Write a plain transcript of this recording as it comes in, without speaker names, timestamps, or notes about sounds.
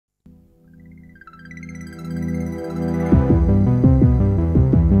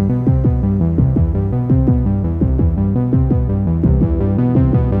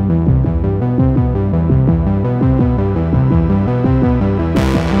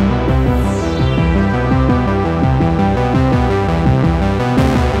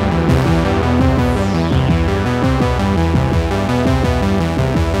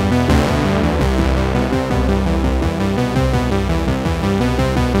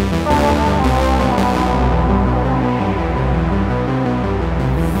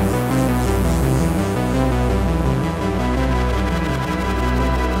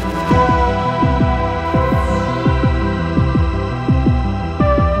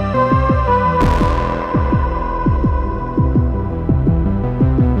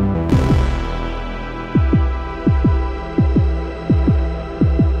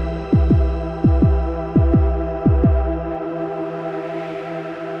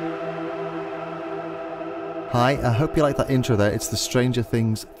Hi, I hope you like that intro there. It's the Stranger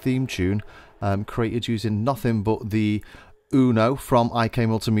Things theme tune, created using nothing but the UNO from IK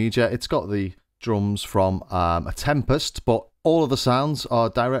Multimedia. It's got the drums from a Tempest, but all of the sounds are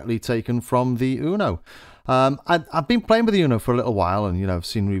directly taken from the UNO. I've been playing with the UNO for a little while, and I've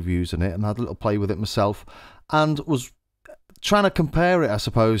seen reviews on it and had a little play with it myself, and was trying to compare it, I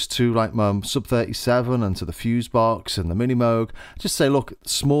suppose, to like my Sub 37 and to the Fuse Box and the Mini Moog. Just say, look,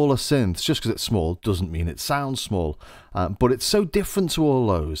 smaller synths, just because it's small doesn't mean it sounds small, but it's so different to all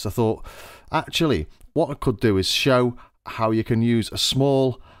those. I thought, actually, what I could do is show how you can use a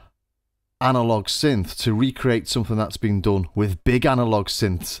small analog synth to recreate something that's been done with big analog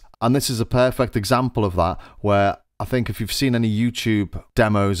synths. And this is a perfect example of that, where I think if you've seen any YouTube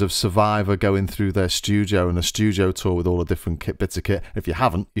demos of Survivor going through their studio and a studio tour with all the different bits of kit, if you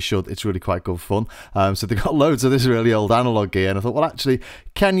haven't, you should. It's really quite good fun. So they've got loads of this really old analog gear, and I thought, well, actually,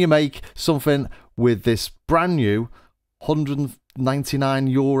 can you make something with this brand new €199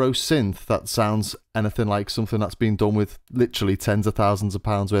 synth that sounds anything like something that's been done with literally tens of thousands of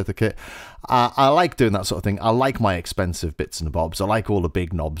pounds worth of kit? I like doing that sort of thing. I like my expensive bits and bobs. I like all the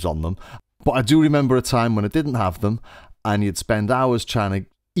big knobs on them. But I do remember a time when I didn't have them, and you'd spend hours trying to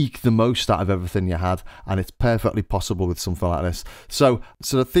eke the most out of everything you had, and it's perfectly possible with something like this. So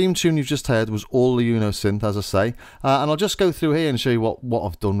the theme tune you've just heard was all the UNO synth, as I say, and I'll just go through here and show you what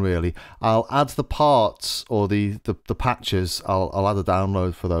I've done really. I'll add the parts, or the patches. I'll add a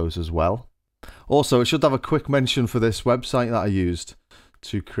download for those as well. Also, I should have a quick mention for this website that I used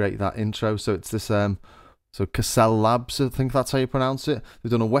to create that intro. So it's this So Cassell Labs, I think that's how you pronounce it. They've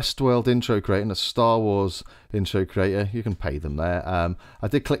done a Westworld intro creator and a Star Wars intro creator. You can pay them there. I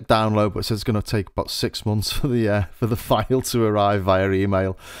did click download, but it says it's going to take about 6 months for the file to arrive via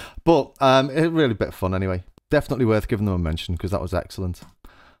email. But it's really a bit of fun anyway. Definitely worth giving them a mention because that was excellent.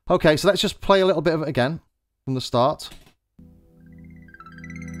 Okay, so let's just play a little bit of it again from the start.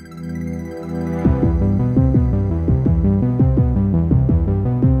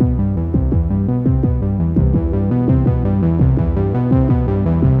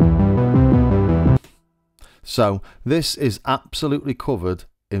 So this is absolutely covered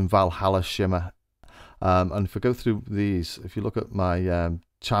in Valhalla Shimmer, and if I go through these, if you look at my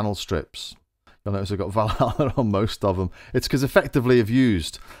channel strips, you'll notice I've got Valhalla on most of them. It's because effectively I've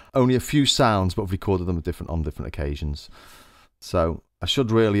used only a few sounds, but I've recorded them on different occasions. So I should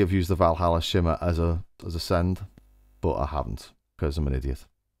really have used the Valhalla Shimmer as a send, but I haven't because I'm an idiot.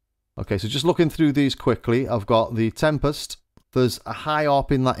 Okay, so just looking through these quickly, I've got the Tempest. There's a high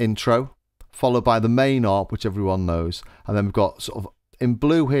ARP in that intro, followed by the main ARP, which everyone knows, and then we've got sort of in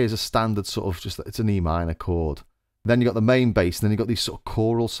blue here is a standard sort of just, it's an E minor chord. Then you've got the main bass, and then you've got these sort of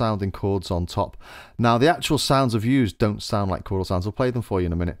choral sounding chords on top. Now the actual sounds I've used don't sound like choral sounds. I'll play them for you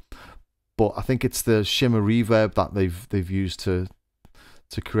in a minute, but I think it's the shimmer reverb that they've used to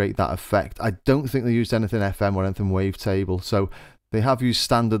create that effect. I don't think they used anything FM or anything wavetable, so they have used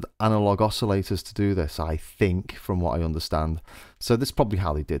standard analog oscillators to do this, I think, from what I understand. So this is probably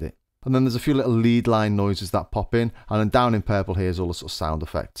how they did it. And then there's a few little lead line noises that pop in, and then down in purple here is all the sort of sound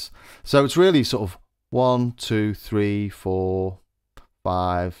effects. So it's really sort of 1, 2, 3, 4,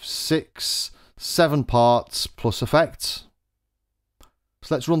 5, 6, 7 parts plus effects.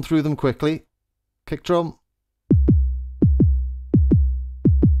 So let's run through them quickly. Kick drum.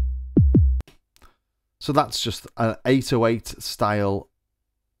 So that's just an 808 style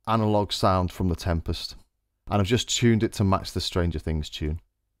analog sound from the Tempest, and I've just tuned it to match the Stranger Things tune.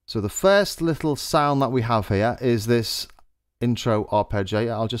 So the first little sound that we have here is this intro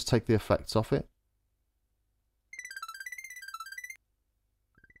arpeggiator. I'll just take the effects off it.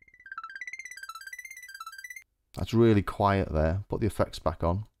 That's really quiet there. Put the effects back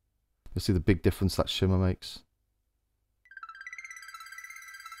on. You'll see the big difference that shimmer makes.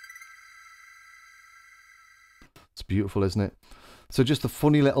 It's beautiful, isn't it? So just a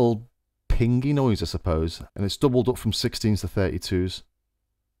funny little pingy noise, I suppose. And it's doubled up from 16s to 32s.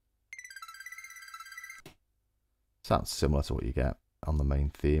 Sounds similar to what you get on the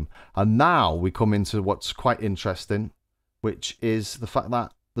main theme. And now we come into what's quite interesting, which is the fact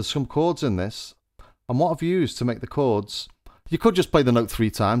that there's some chords in this. And what I've used to make the chords, you could just play the note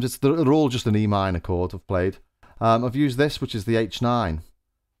 3 times. They're all just an E minor chord I've played. I've used this, which is the H9.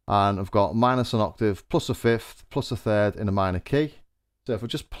 And I've got minus an octave, plus a fifth, plus a third in a minor key. So if I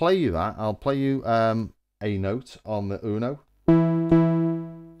just play you that, I'll play you a note on the UNO.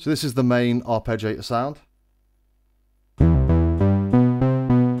 So this is the main arpeggiator sound.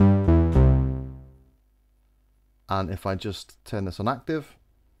 And if I just turn this on active,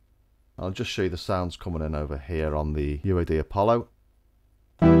 I'll just show you the sounds coming in over here on the UAD Apollo.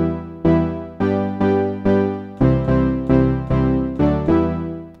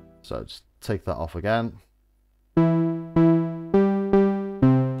 So just take that off again.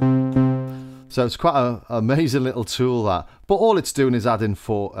 So it's quite an amazing little tool, that. But all it's doing is adding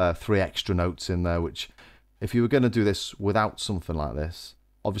 3 extra notes in there, which if you were going to do this without something like this,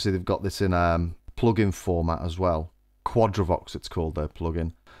 obviously they've got this in plugin format as well. Quadravox, it's called, their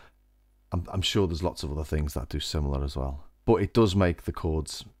plugin. I'm sure there's lots of other things that do similar as well. But it does make the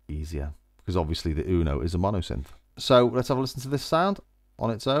chords easier, because obviously the Uno is a monosynth. So let's have a listen to this sound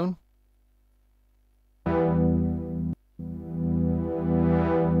on its own.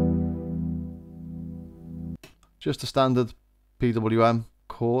 Just a standard PWM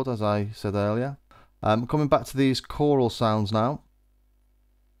chord, as I said earlier. Coming back to these choral sounds now.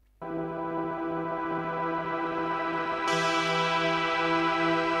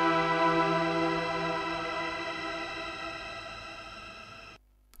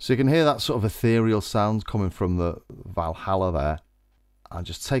 So you can hear that sort of ethereal sound coming from the Valhalla there. And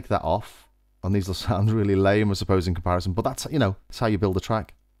just take that off. And these will sound really lame, I suppose, in comparison. But that's, you know, that's how you build a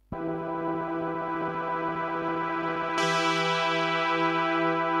track.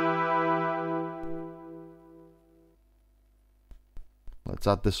 Let's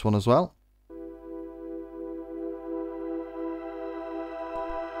add this one as well.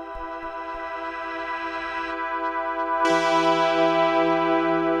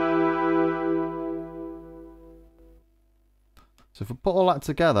 So if we put all that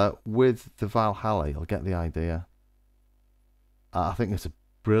together with the Valhalla, you'll get the idea. I think it's a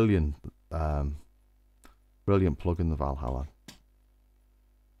brilliant, brilliant plugin, the Valhalla.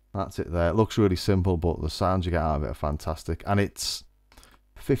 That's it there. It looks really simple, but the sounds you get out of it are fantastic. And it's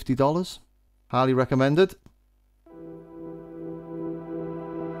 $50. Highly recommended.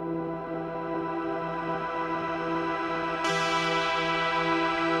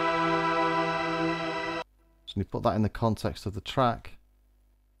 So you put that in the context of the track.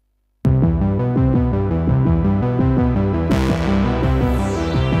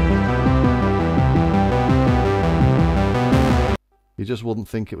 You just wouldn't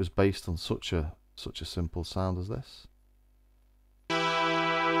think it was based on such a simple sound as this.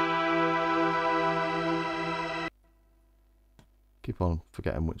 Keep on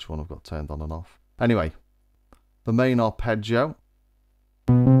forgetting which one I've got turned on and off. Anyway, the main arpeggio.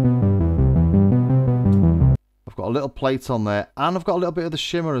 I've got a little plate on there, and I've got a little bit of the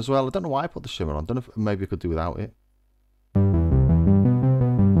shimmer as well. I don't know why I put the shimmer on. I don't know if maybe I could do without it.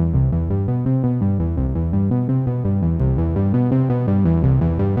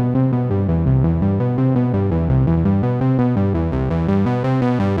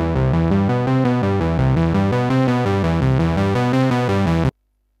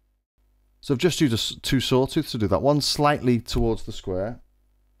 So I've just used 2 sawtooths to do that. One slightly towards the square,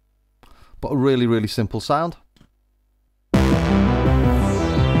 but a really, really simple sound.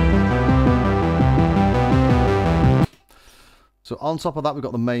 So on top of that, we've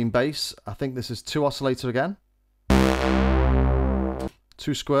got the main bass. I think this is 2 oscillator again.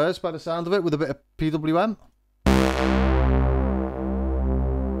 2 squares by the sound of it, with a bit of PWM.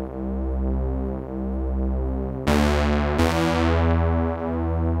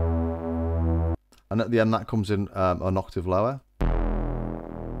 And at the end, that comes in an octave lower.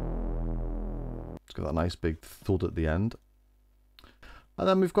 It's got that nice big thud at the end. And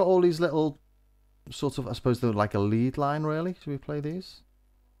then we've got all these little sort of, I suppose they're like a lead line, really. Should we play these?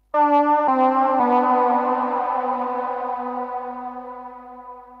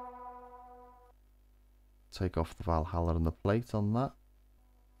 Take off the Valhalla and the plate on that.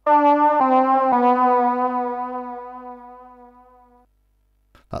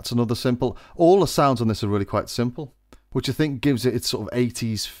 That's another simple. All the sounds on this are really quite simple, which I think gives it its sort of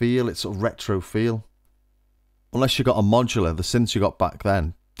 80s feel, its sort of retro feel. Unless you got a modular, the synths you got back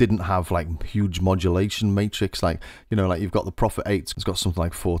then didn't have like huge modulation matrix, like, you know, like you've got the Prophet 8, it's got something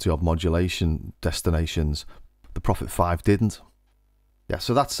like 40 odd modulation destinations. The Prophet 5 didn't. Yeah,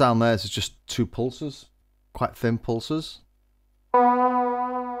 so that sound there is just 2 pulses, quite thin pulses,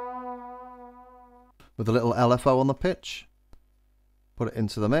 with a little LFO on the pitch. Put it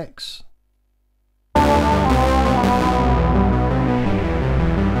into the mix.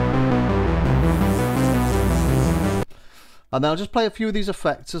 And then I'll just play a few of these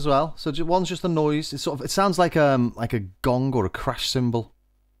effects as well. So one's just a noise. It's sort of, it sounds like a gong or a crash cymbal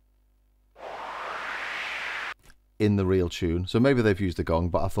in the real tune. So maybe they've used a gong,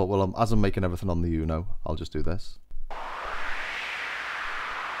 but I thought, well, as I'm making everything on the Uno, I'll just do this.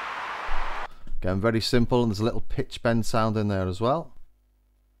 Again, very simple, and there's a little pitch bend sound in there as well.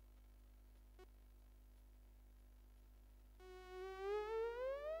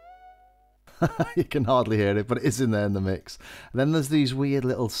 You can hardly hear it, but it is in there in the mix. And then there's these weird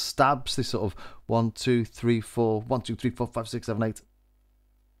little stabs, this sort of 1, 2, 3, 4, 1, 2, 3, 4, 5, 6, 7, 8.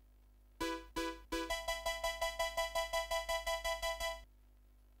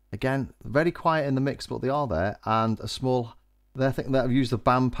 Again, very quiet in the mix, but they are there. And a small, I think that I've used the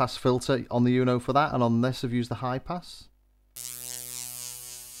band pass filter on the Uno for that, and on this I've used the high pass.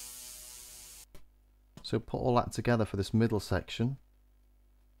 So put all that together for this middle section.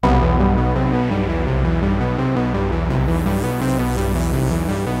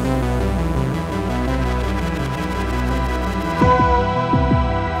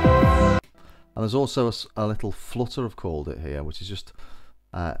 And there's also a little flutter, I've called it here, which is just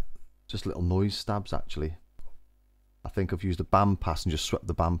little noise stabs actually. I think I've used a band pass and just swept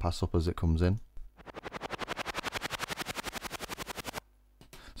the band pass up as it comes in.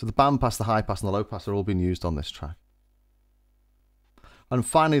 So the band pass, the high pass and the low pass are all being used on this track. And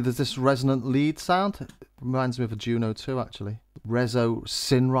finally there's this resonant lead sound. It reminds me of a Juno 2 actually. Rezo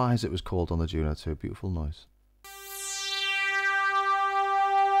Synrise it was called on the Juno 2, beautiful noise.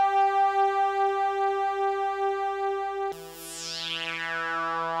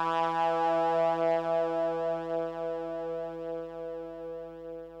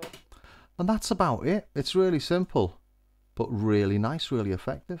 And that's about it. It's really simple, but really nice, really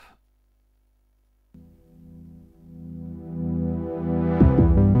effective.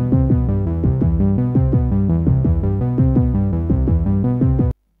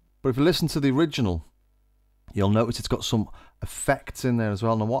 But if you listen to the original, you'll notice it's got some effects in there as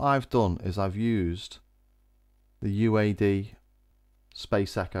well. Now what I've done is I've used the UAD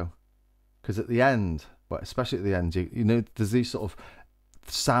Space Echo, because at the end, well, especially at the end, you know, there's these sort of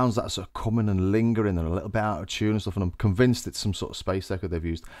sounds that are sort of coming and lingering and a little bit out of tune and stuff, and I'm convinced it's some sort of space echo they've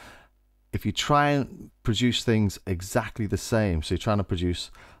used. If you try and produce things exactly the same, so you're trying to produce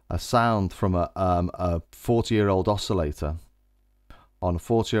a sound from a 40-year-old oscillator on a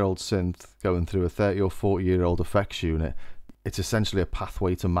 40-year-old synth going through a 30 or 40-year-old effects unit, it's essentially a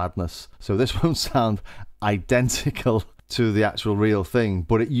pathway to madness. So this won't sound identical to the actual real thing,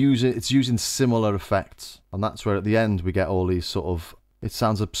 but it's using similar effects, and that's where at the end we get all these sort of, it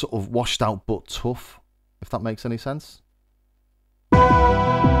sounds a sort of washed out but tough, if that makes any sense.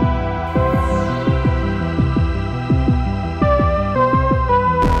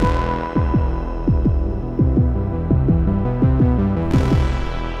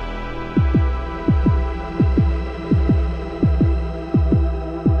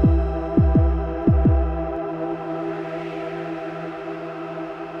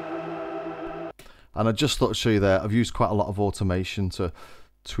 And I just thought to show you there, I've used quite a lot of automation to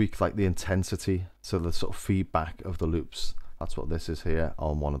tweak like the intensity, so the sort of feedback of the loops. That's what this is here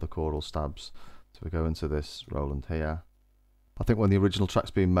on one of the choral stabs. So we go into this Roland here. I think when the original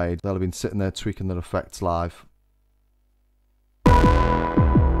track's been made, they'll have been sitting there tweaking their effects live.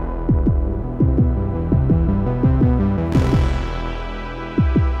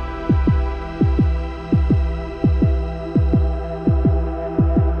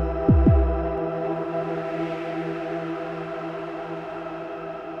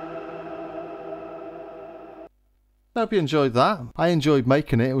 I hope you enjoyed that. I enjoyed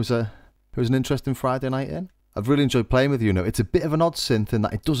making it. It was an interesting Friday night in. I've really enjoyed playing with Uno. It's a bit of an odd synth in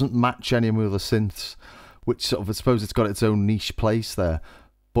that it doesn't match any of the other synths, which sort of, I suppose it's got its own niche place there.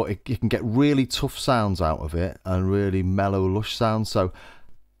 But you can get really tough sounds out of it and really mellow, lush sounds. So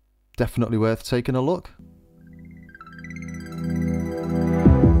definitely worth taking a look.